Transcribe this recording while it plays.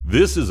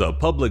This is a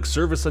public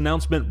service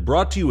announcement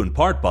brought to you in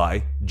part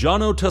by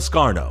Jono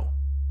Toscano.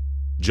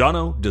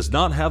 Jono does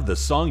not have the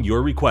song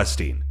you're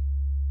requesting.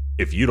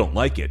 If you don't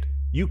like it,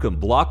 you can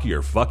block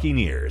your fucking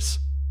ears.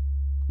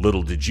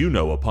 Little did you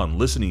know upon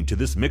listening to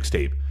this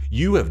mixtape,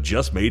 you have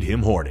just made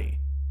him horny.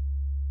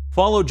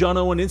 Follow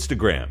Jono on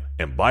Instagram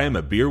and buy him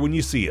a beer when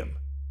you see him.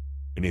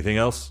 Anything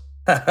else?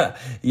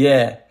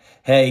 Yeah.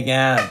 Hey,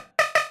 gang.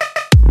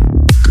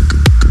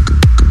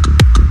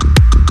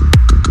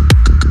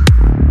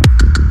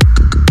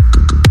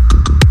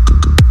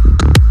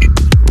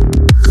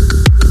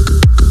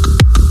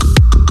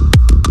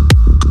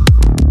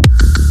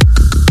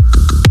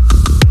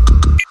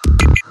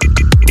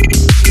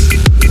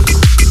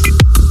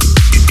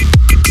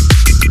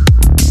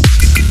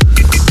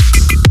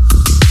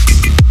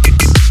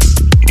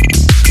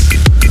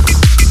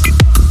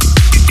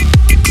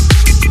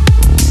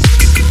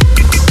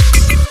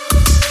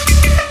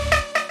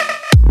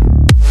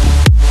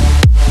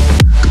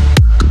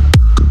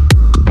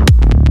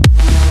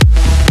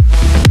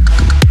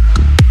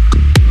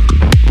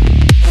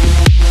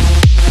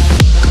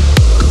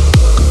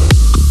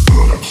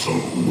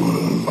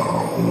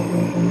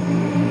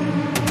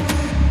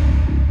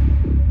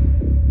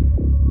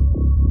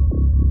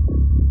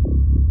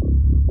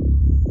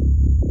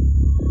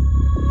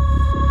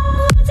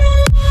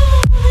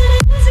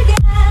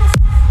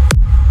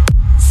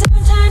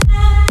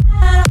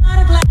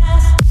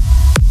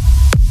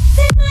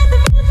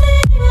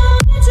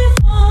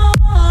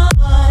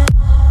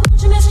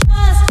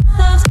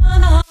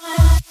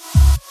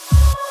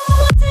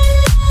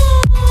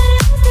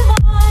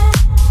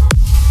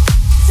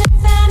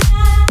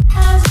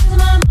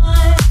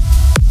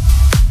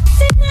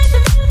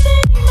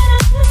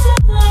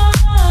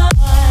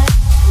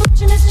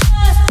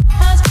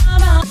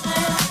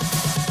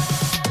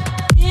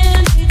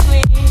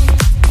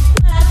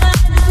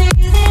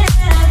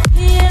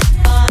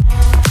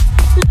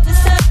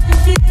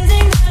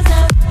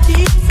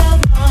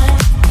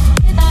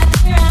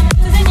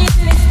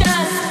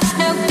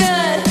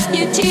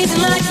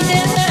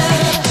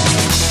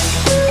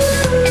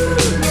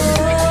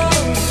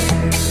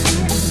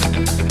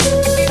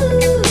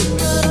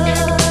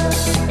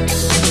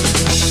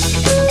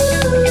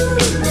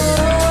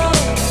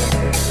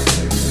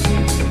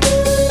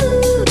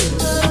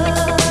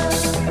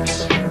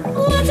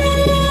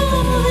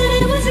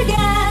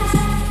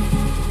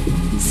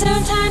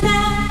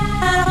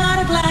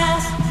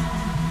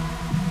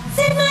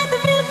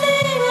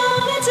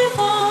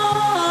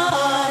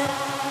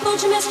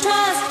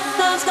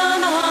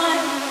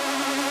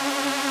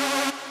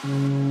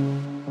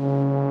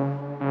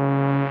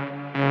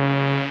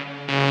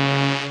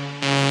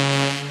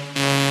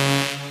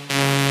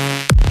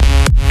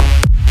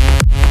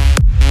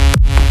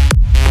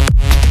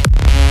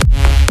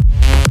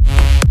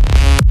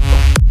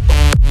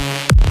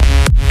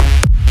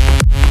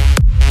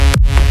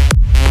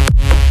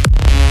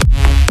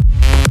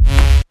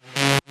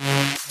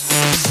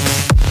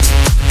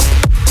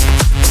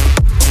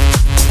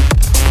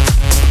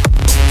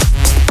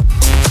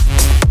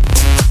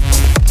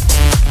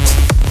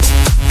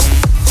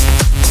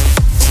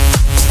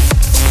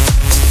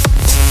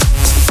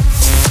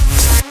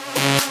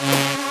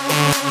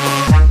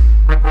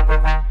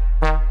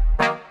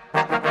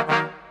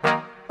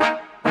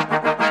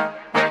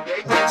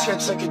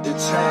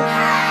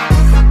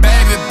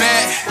 Baby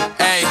bet,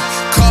 ayy,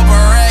 couple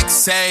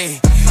racks, ayy,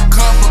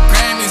 couple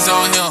Grammys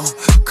on him,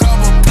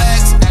 couple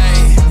blacks,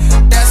 ayy,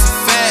 that's a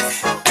fact,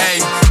 ayy,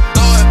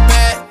 throw it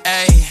back,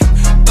 ayy,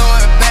 throw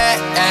it back,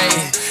 ayy,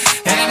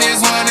 and this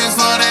one is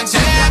for the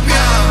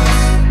champion.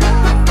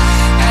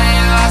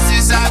 Ain't lost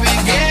since I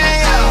began,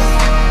 yo.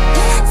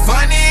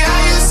 Funny how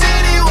you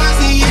said it was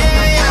the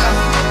year, yo.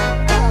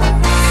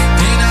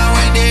 Then I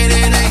went did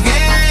it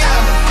again, yo.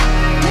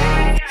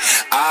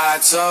 I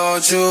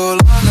told you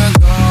long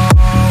ago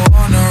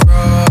on the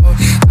road,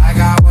 I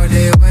got what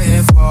they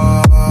waiting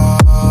for.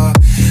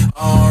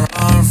 Don't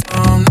run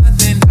from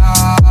nothing,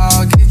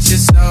 dog. Get your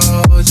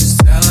soul, just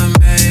tell them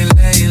ain't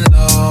laying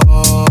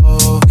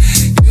low.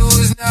 You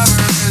was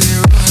never really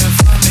rooting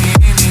for me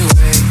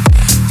anyway.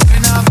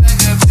 When I'm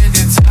back up at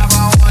the top,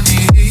 I wanna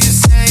hear you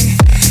say,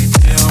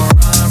 you don't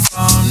run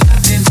from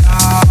nothing,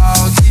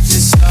 dog. Get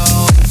your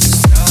soul,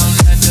 just tell them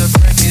that the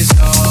break is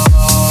over.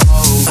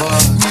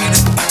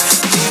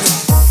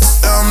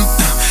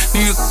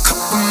 Need a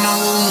couple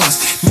number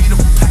ones. Need a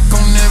pack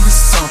on every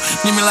song.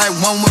 Need me like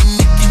one with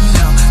Nicki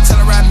now.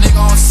 Tell a rap nigga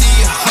I don't see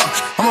it,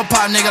 huh. I'm a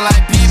pop nigga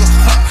like Bieber,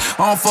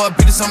 huh. I don't fuck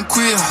bitches, I'm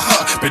queer,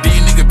 huh. But these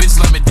nigga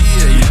bitches let me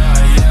deal,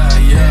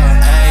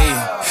 yeah. Ayy,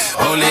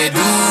 oh, let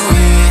do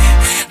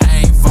it.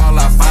 I ain't fall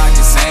off, I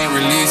just ain't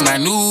release my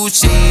new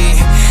shit.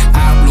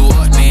 I blew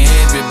up, man,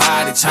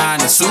 everybody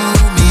tryna sue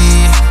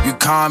me. You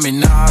call me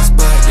Nas,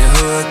 but the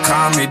hood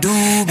call me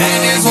Doobie.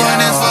 And this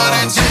one is for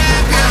the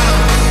champion.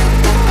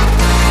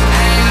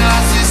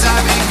 Since I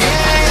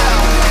began, yo.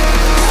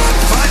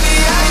 Funny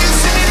how you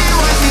said it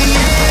was the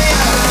year,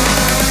 yo.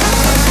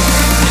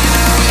 Then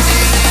I went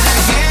did it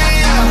again,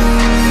 yo.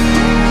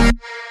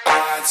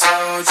 I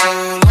told you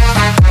long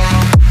ago.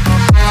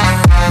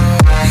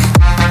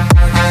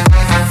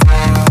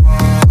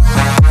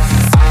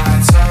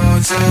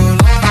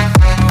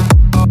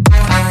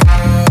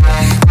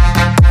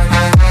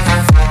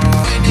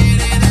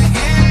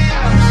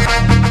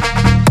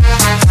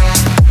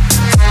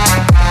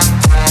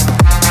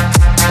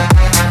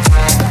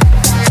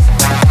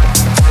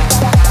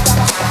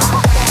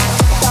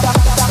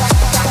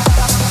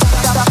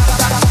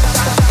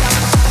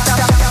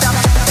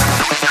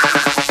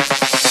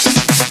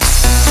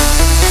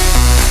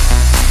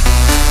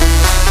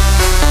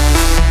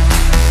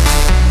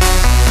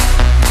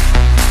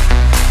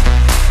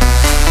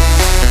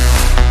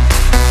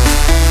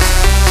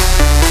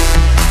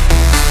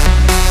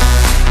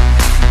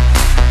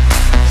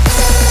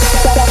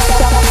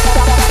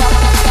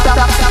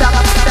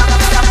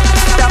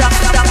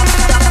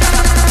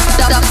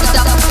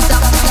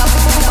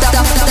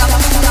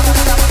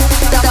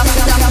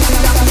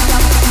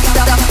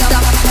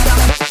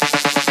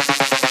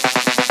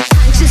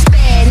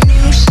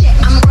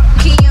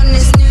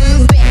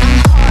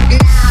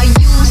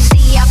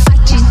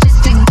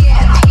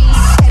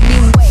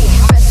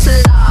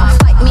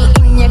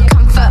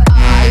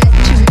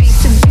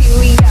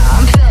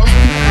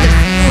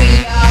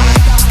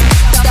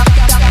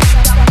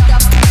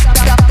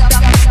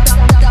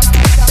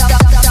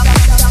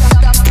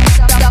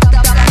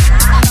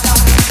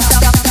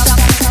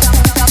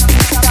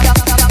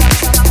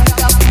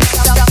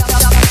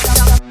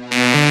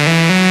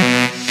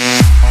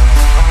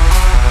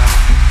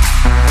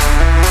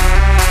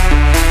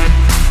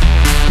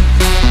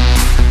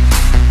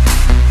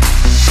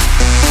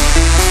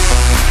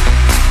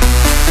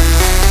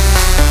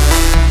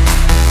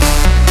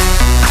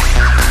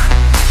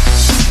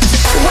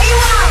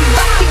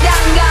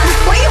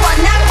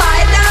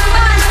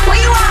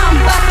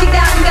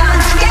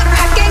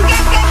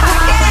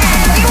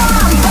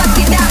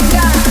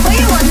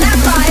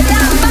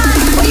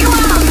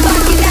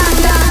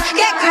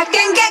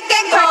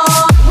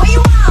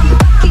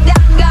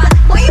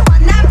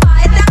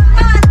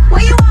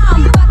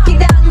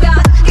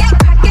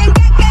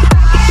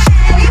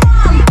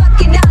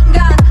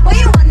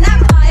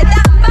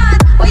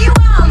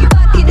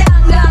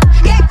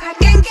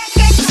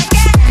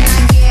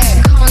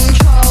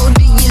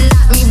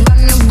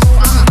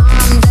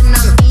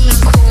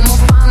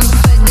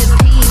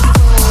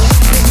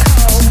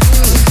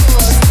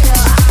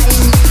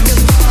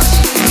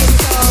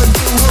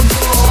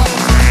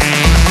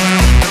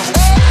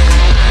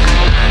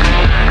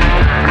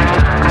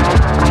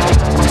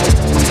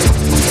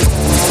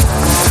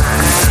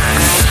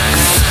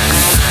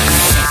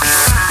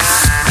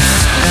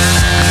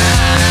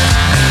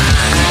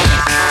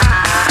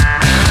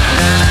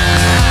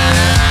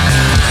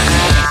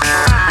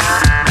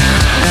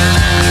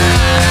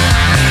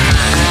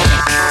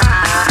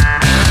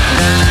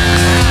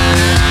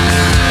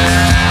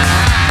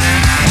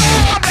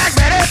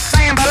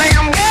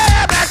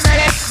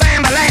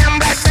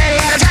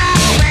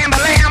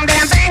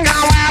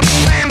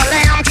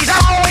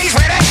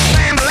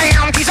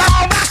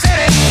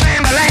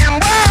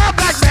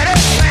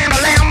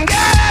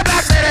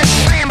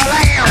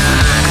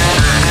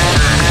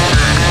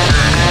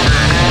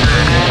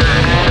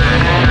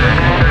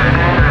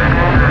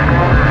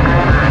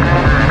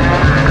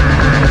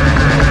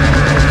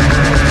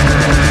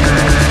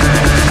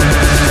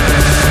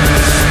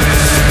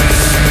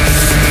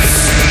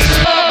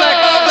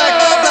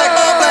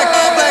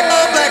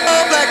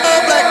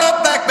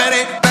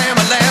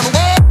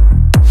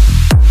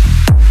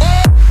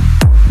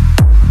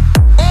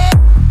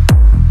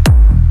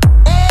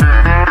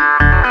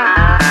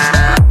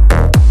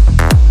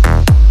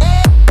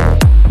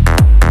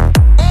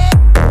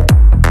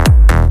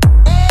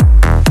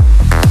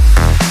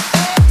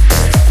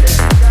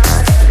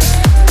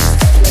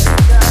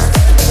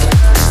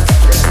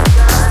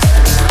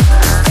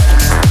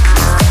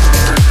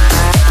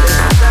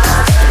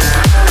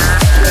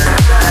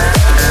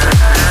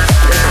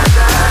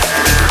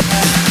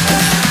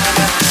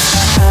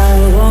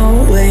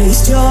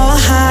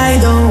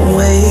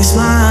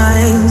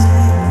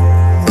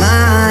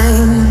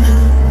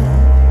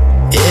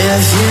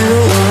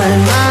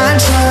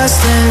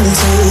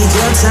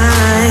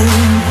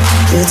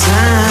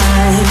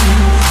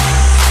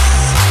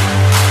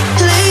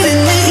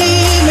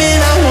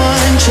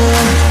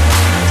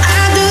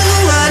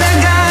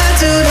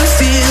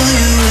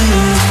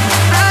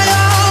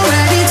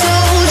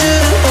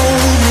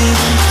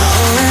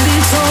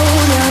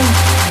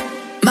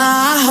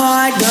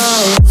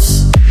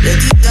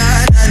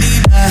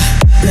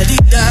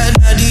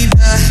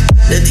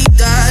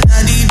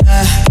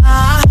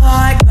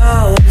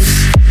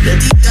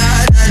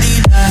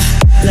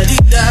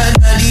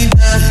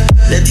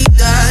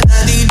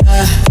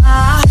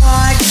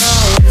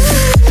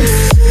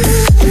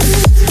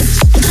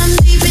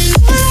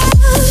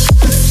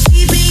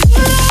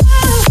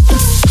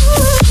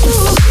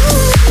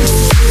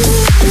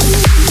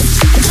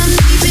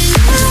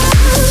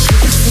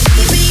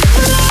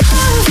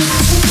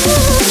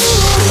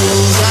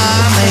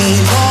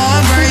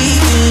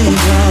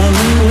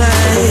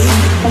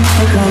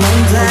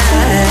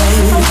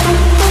 play.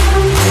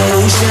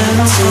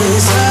 Patience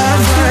is a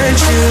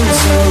virtue,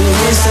 so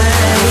they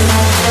say.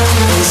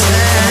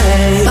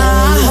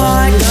 My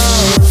heart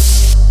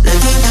goes la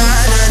di da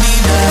da di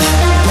da,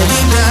 la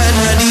di da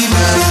da di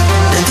da,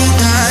 la di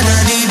da da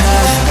di da,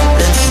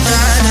 la di da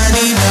da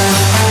di da,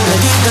 la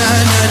di da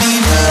da di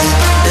da,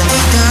 la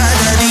di da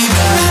da di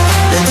da,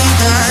 la di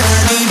da da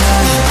di da,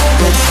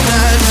 la di da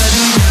da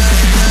di da.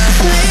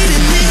 Late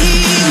in the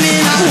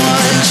evening, I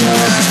want you.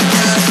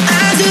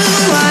 I do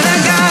what I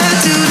got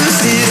to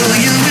feel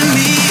you and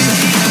me.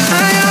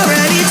 I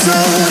already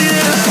told you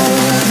to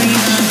hold me.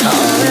 I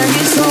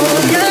already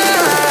told you.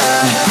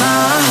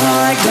 My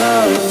heart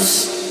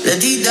goes la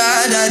di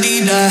da da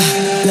di da,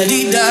 la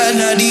di da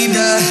da di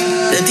da,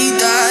 la di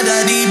da da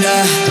di da.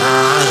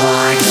 My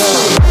heart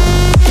goes.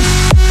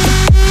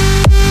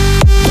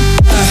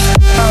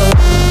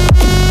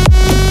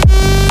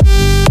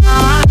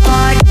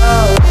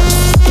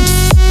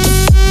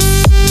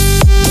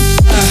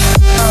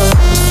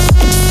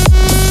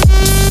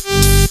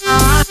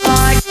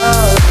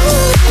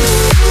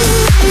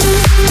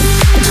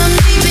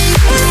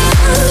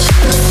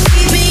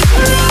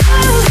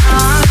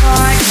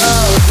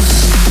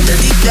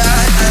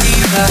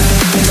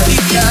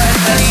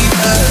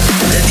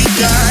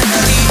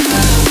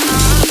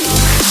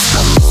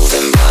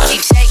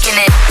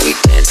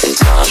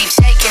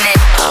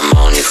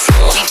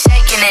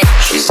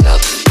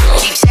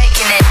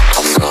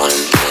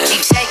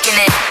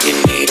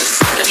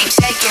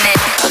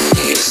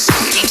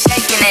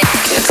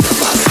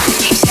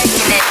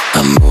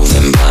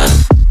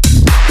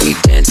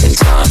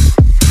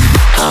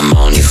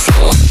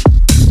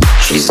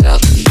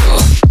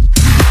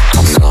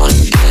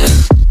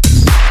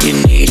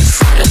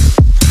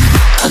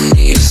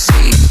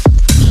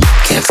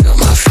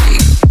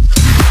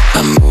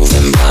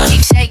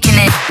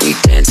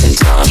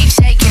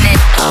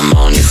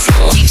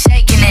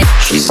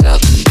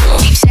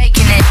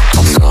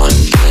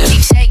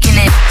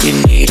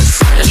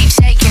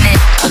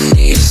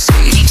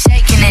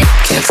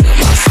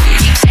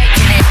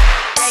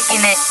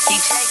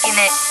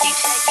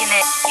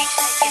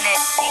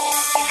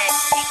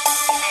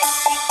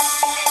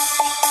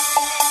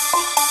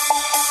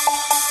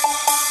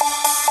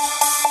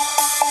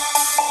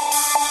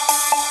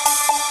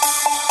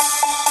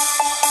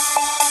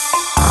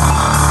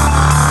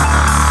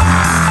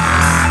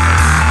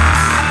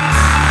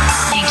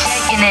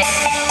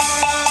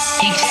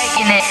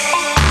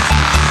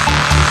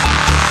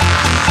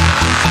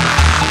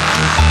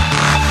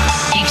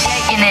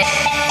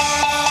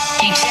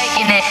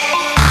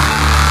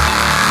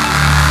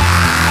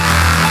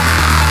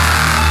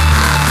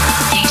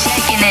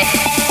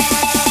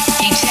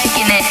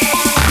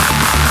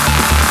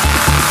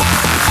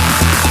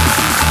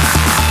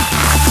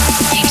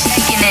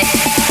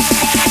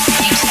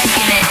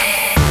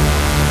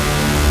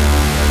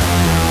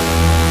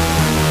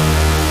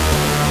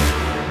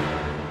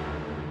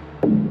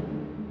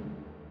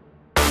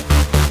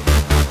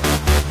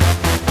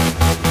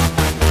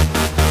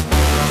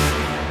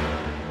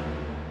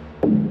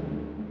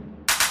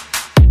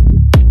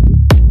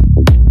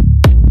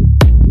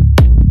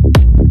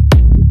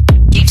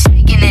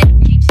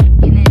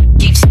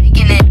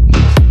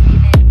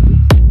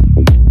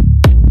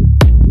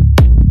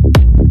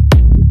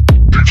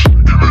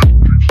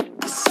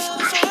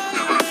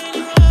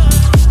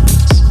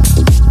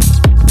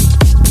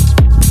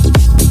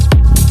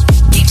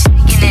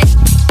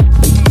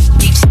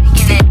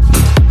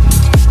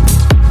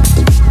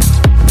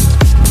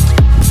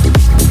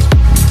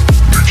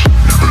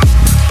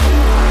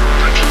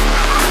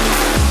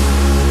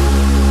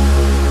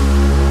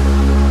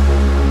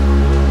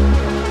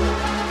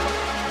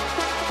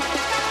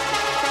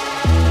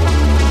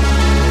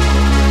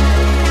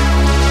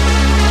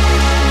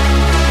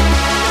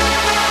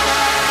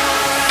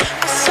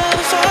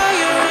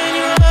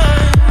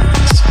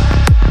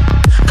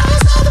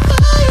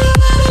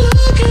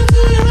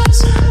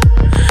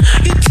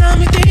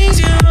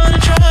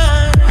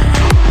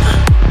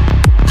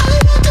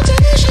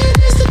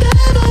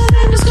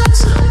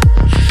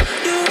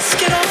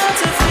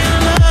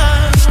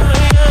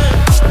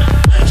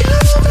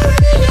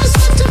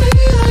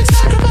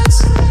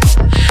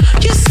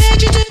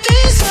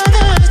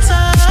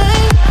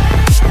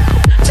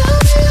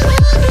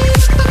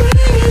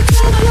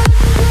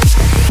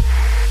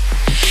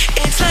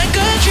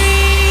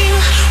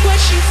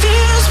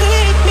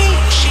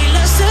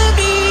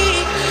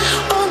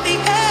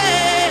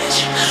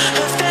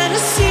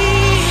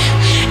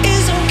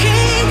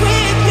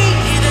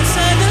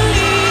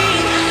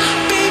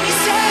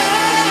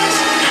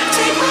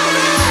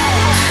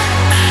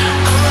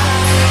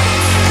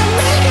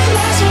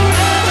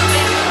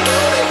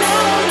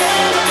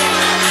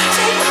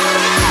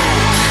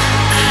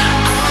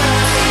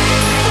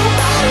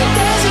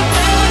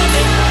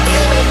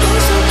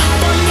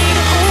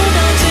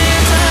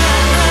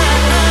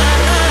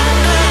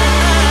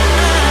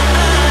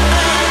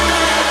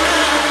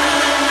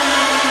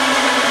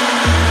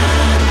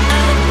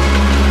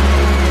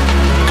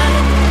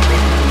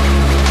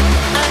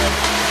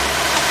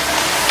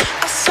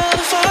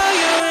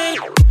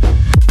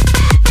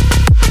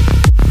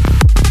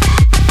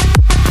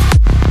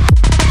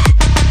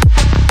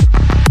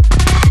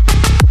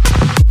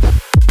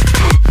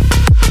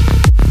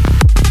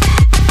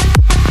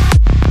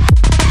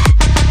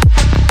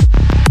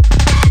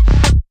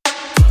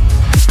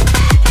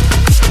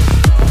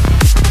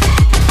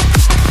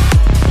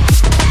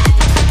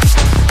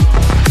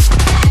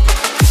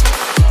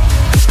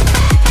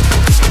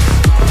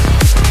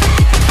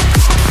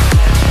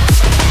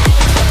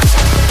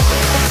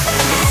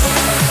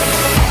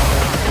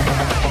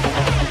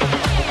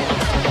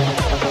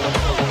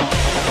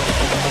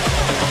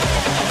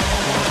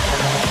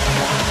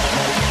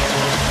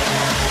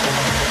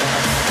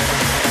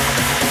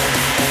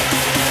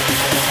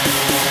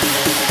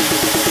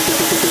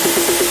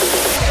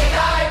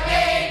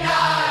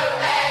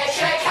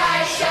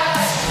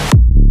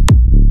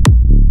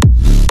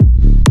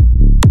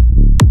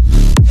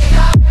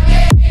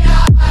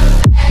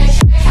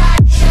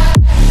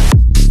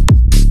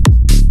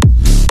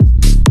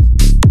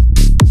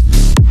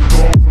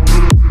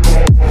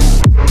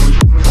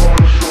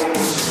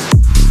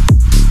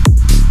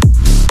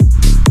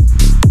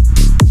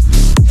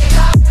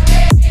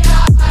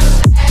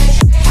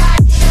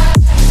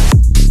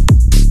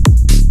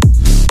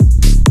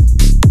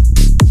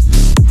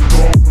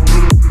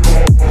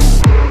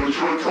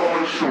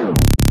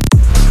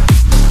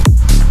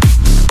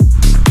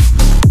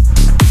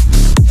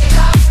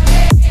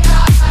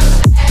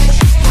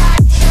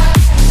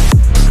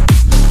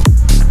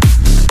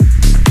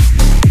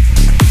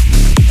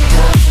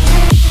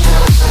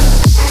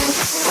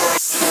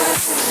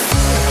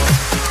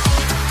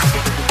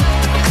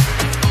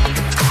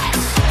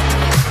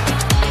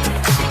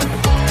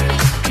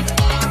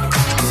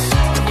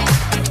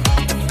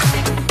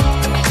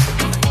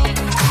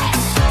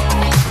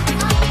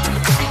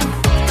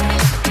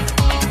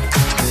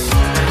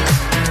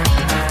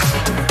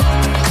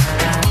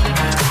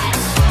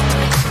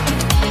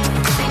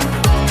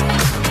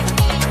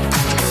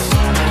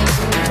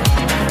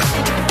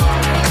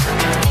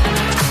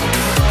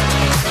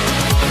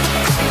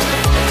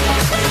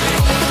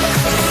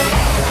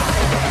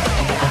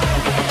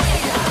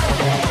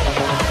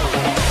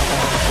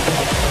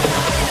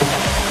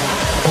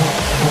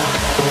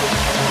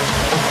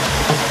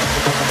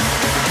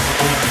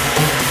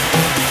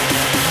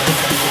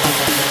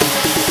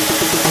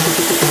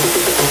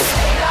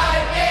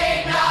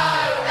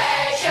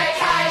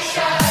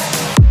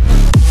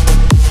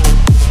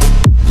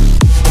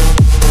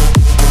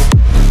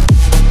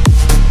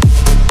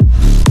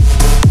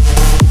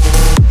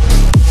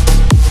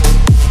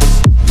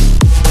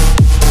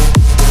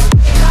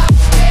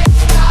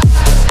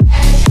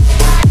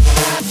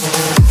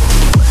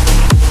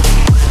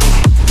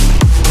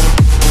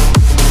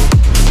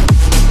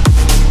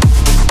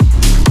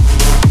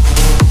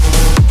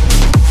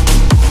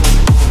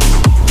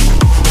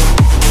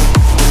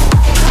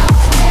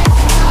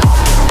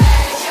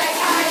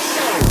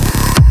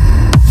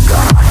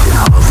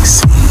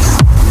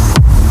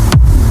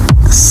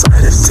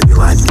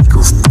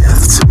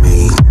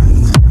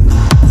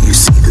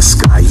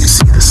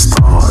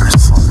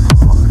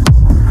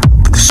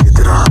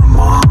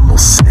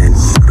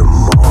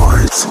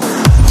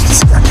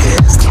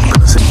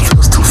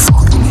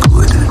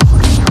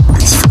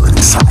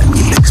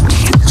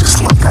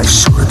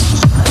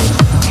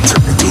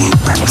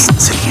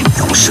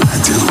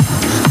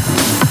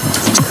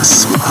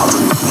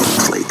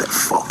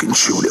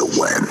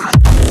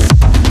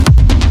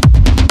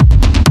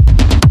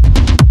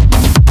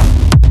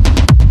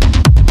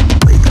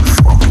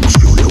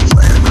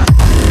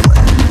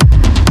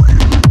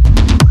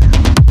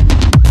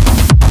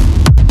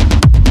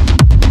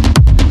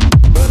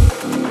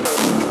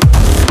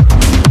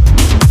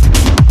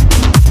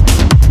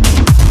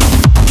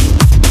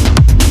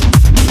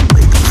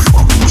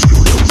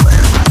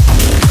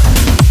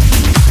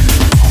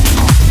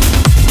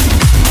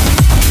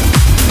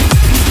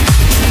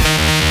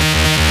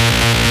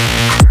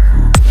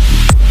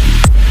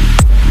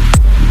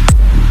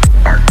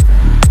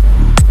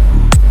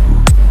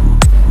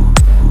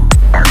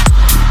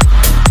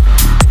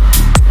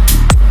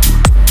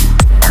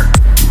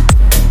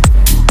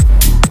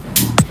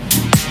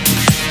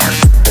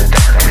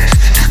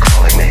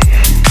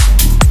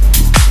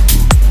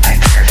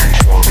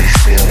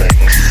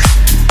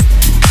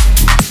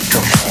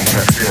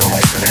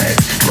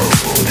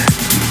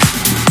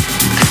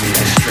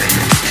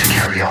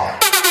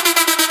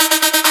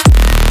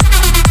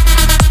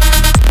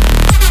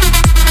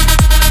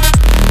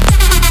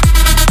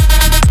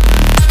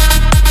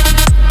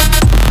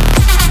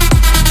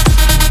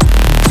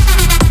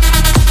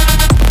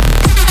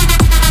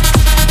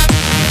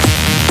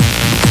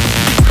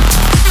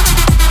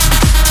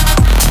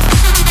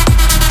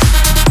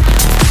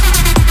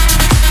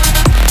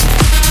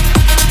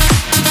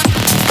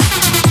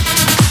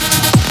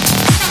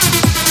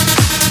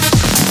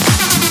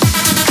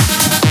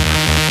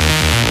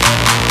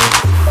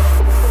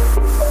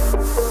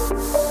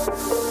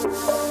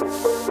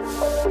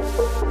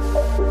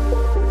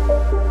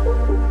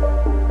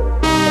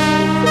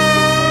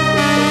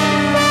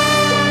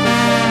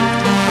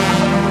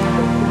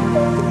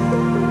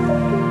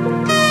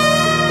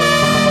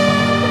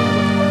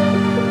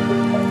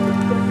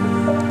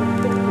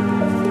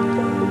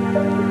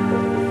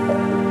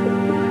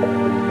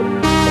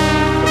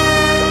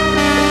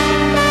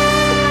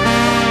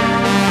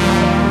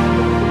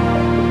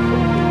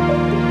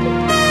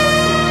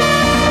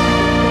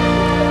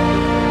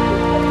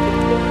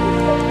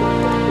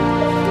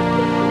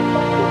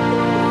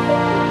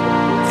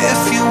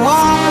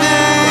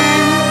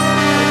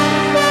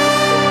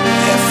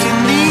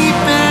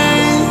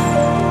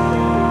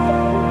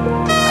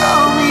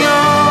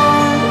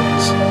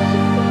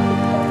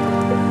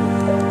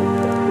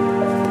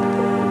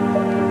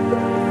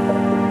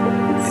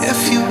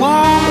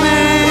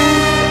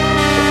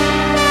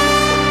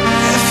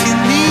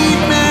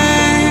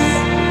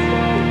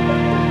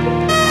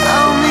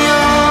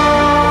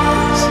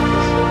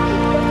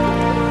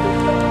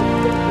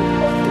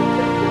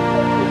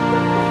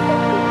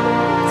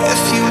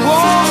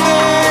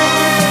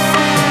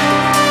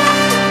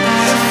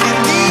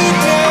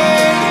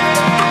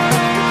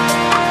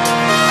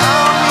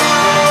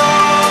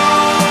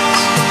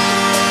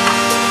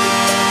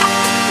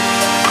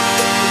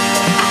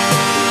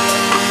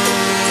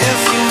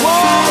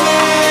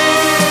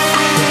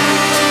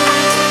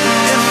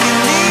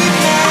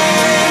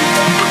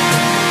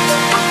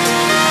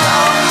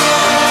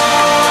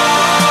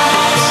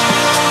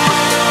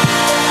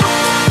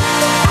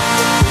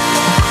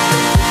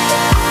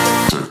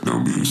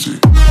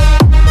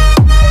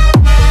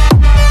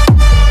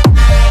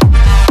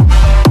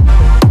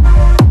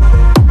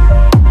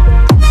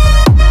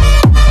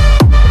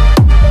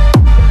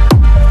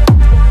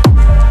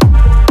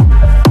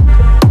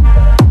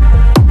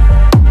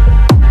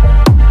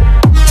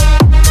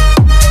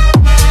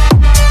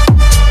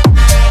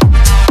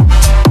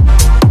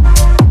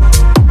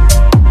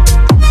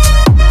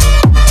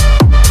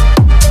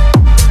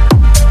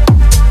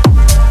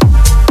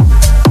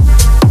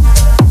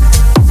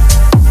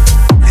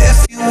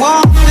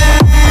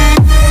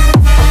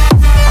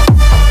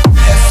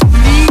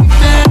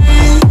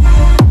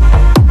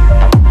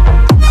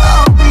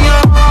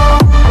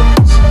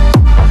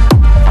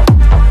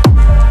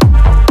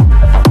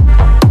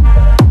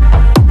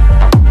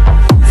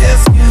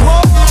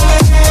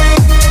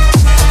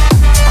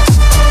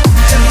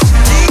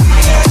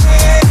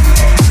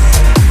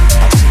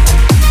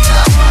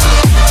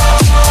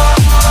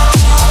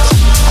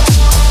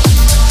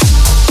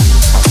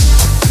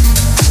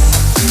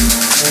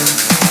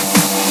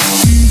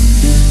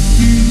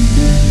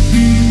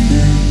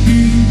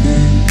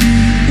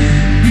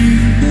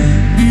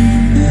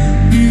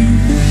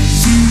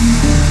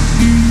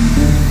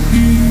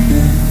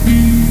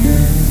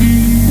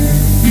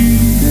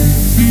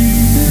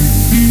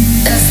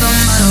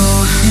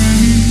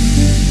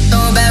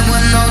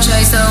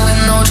 chaser with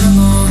no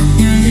trouble.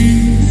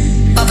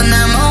 Popping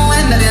that moe,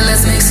 baby,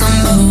 let's make some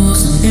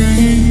bubbles.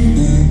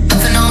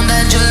 Puffing on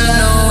that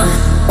gelato,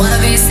 wanna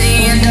be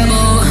seeing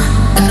double.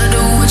 Gotta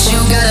do what you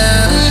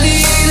gotta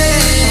believe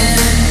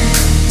it.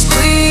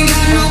 We ain't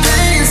got no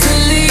plans to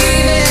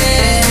leave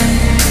it.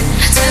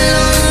 Tell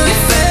all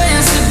your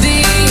friends to be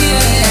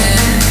here.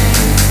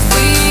 We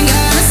ain't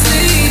gotta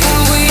sleep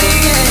all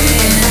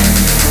weekend.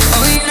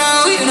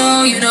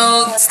 Oh, you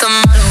know, that's the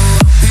motto.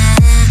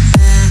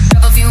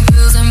 Grab a few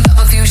pills and pop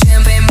a few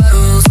champagne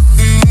bottles.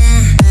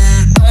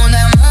 Throwing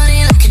that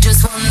money like you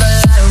just won the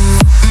lotto.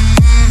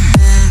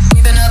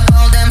 We've been up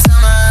all damn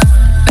summer,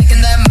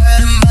 making that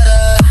bread and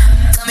butter.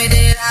 Tell me,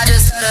 did I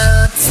just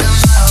stutter? It's the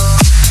motto.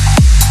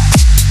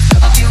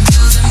 Grab a few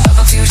pills and pop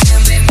a few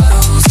champagne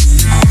bottles.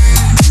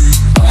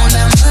 Throwing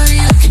that money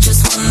like you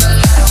just won the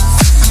lotto.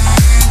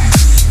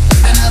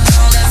 We've been up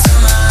all damn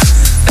summer,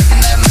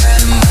 making that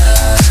bread and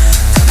butter.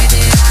 Tell me,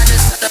 did I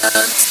just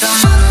stutter? It's the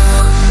motto.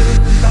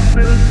 That's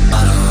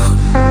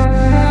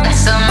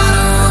the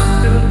motto.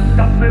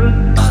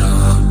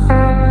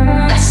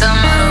 That's the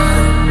motto.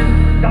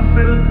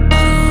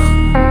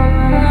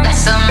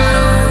 That's the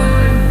motto.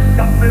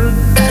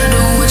 Gotta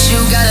do what you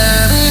gotta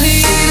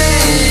believe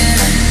it.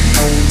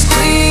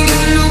 We ain't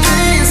got no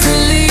plans to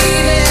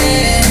leave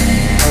it.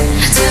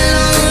 Tell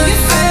all your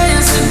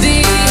friends to be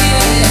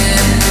here.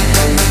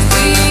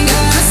 We ain't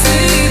gotta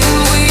sleep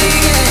all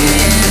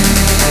weekend.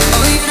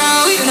 Oh, you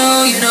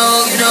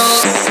know.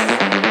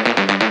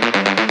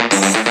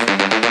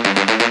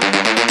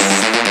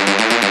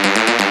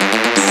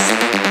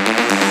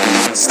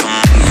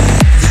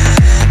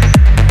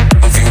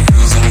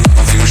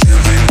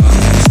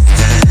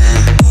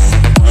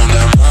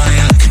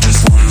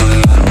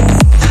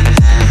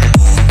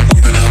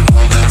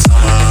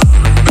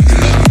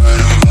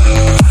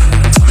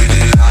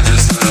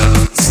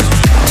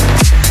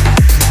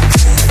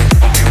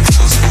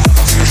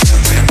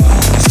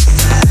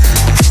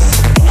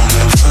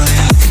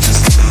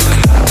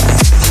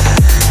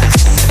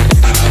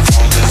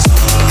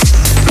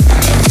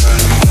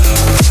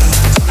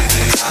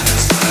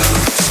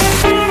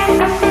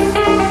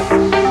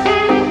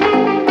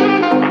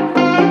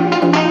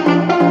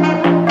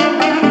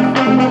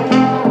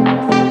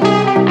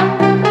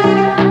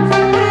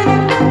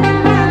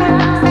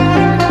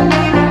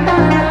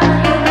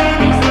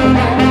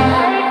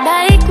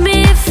 Make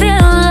me feel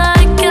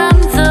like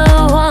I'm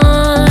the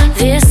one.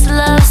 This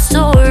love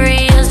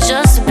story has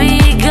just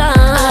begun.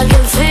 I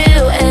can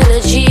feel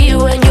energy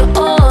when you're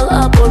all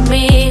up on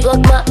me.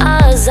 Look my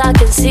eyes, I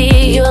can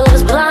see your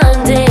love's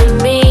blinding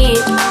me.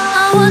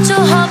 I want your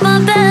heart, my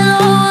bello.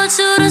 Want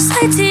you to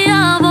say ti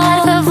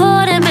amo. Per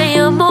favore, mi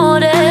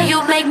amore.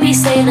 You make me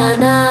say na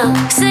na.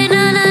 Say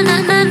na na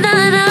na na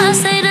na na.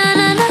 Say na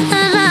na na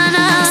na na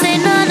na. Say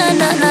na na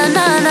na na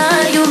na na.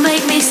 You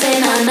make me say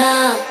na na.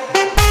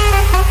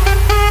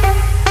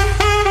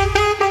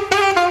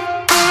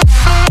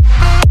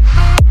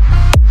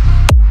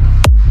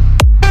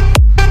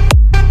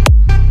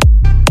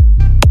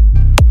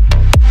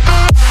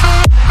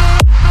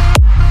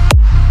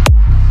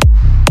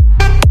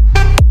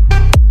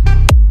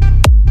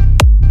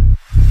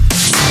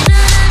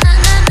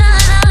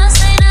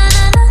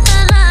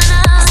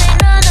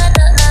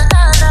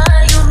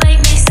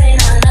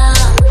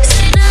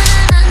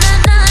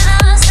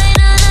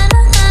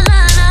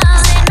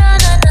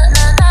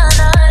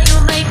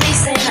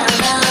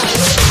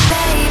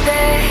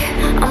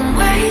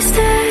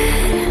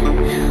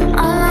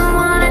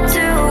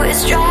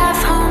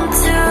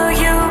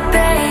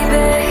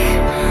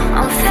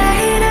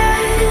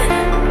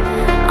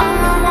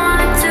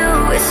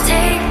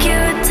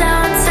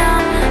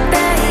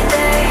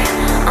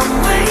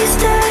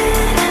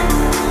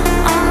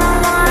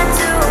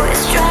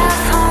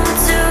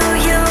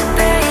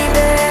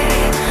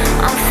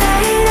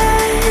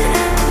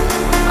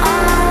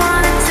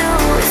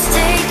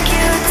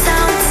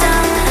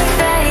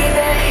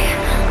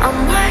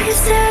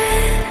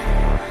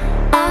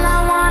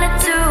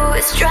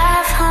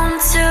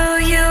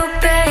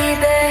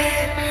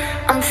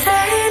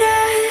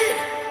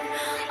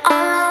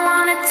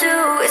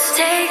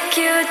 Take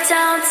you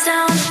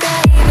downtown,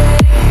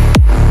 baby.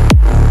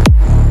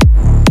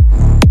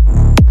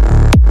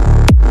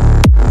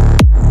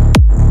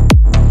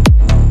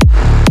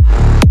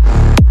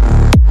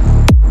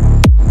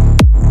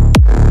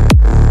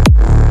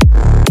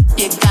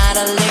 You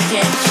gotta lick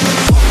it.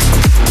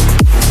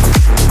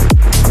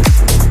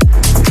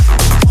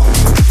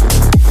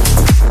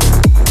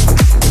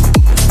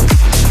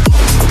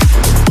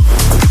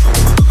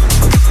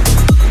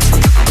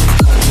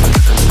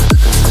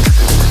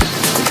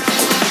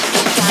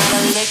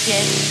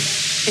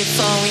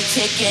 Before we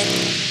kick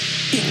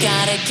it, you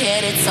gotta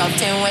get it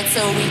soft and wet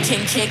so we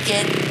can kick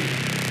it.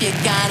 You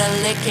gotta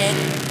lick it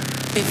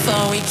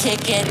before we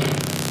kick it.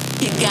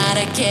 You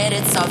gotta get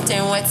it soft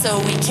and wet so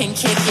we can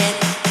kick it.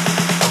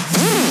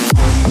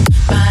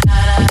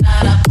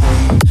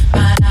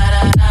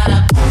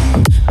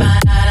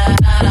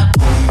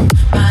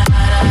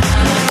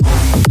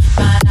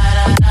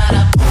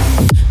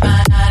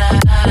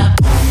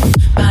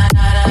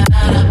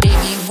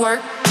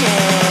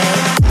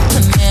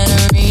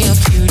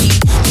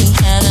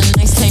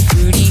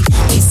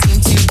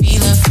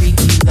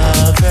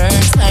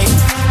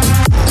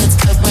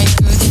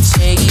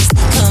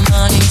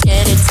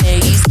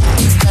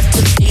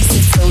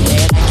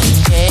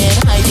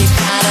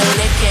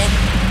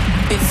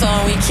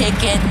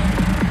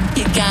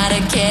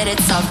 it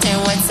soft and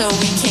wet so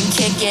we can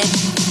kick it.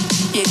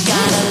 You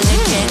gotta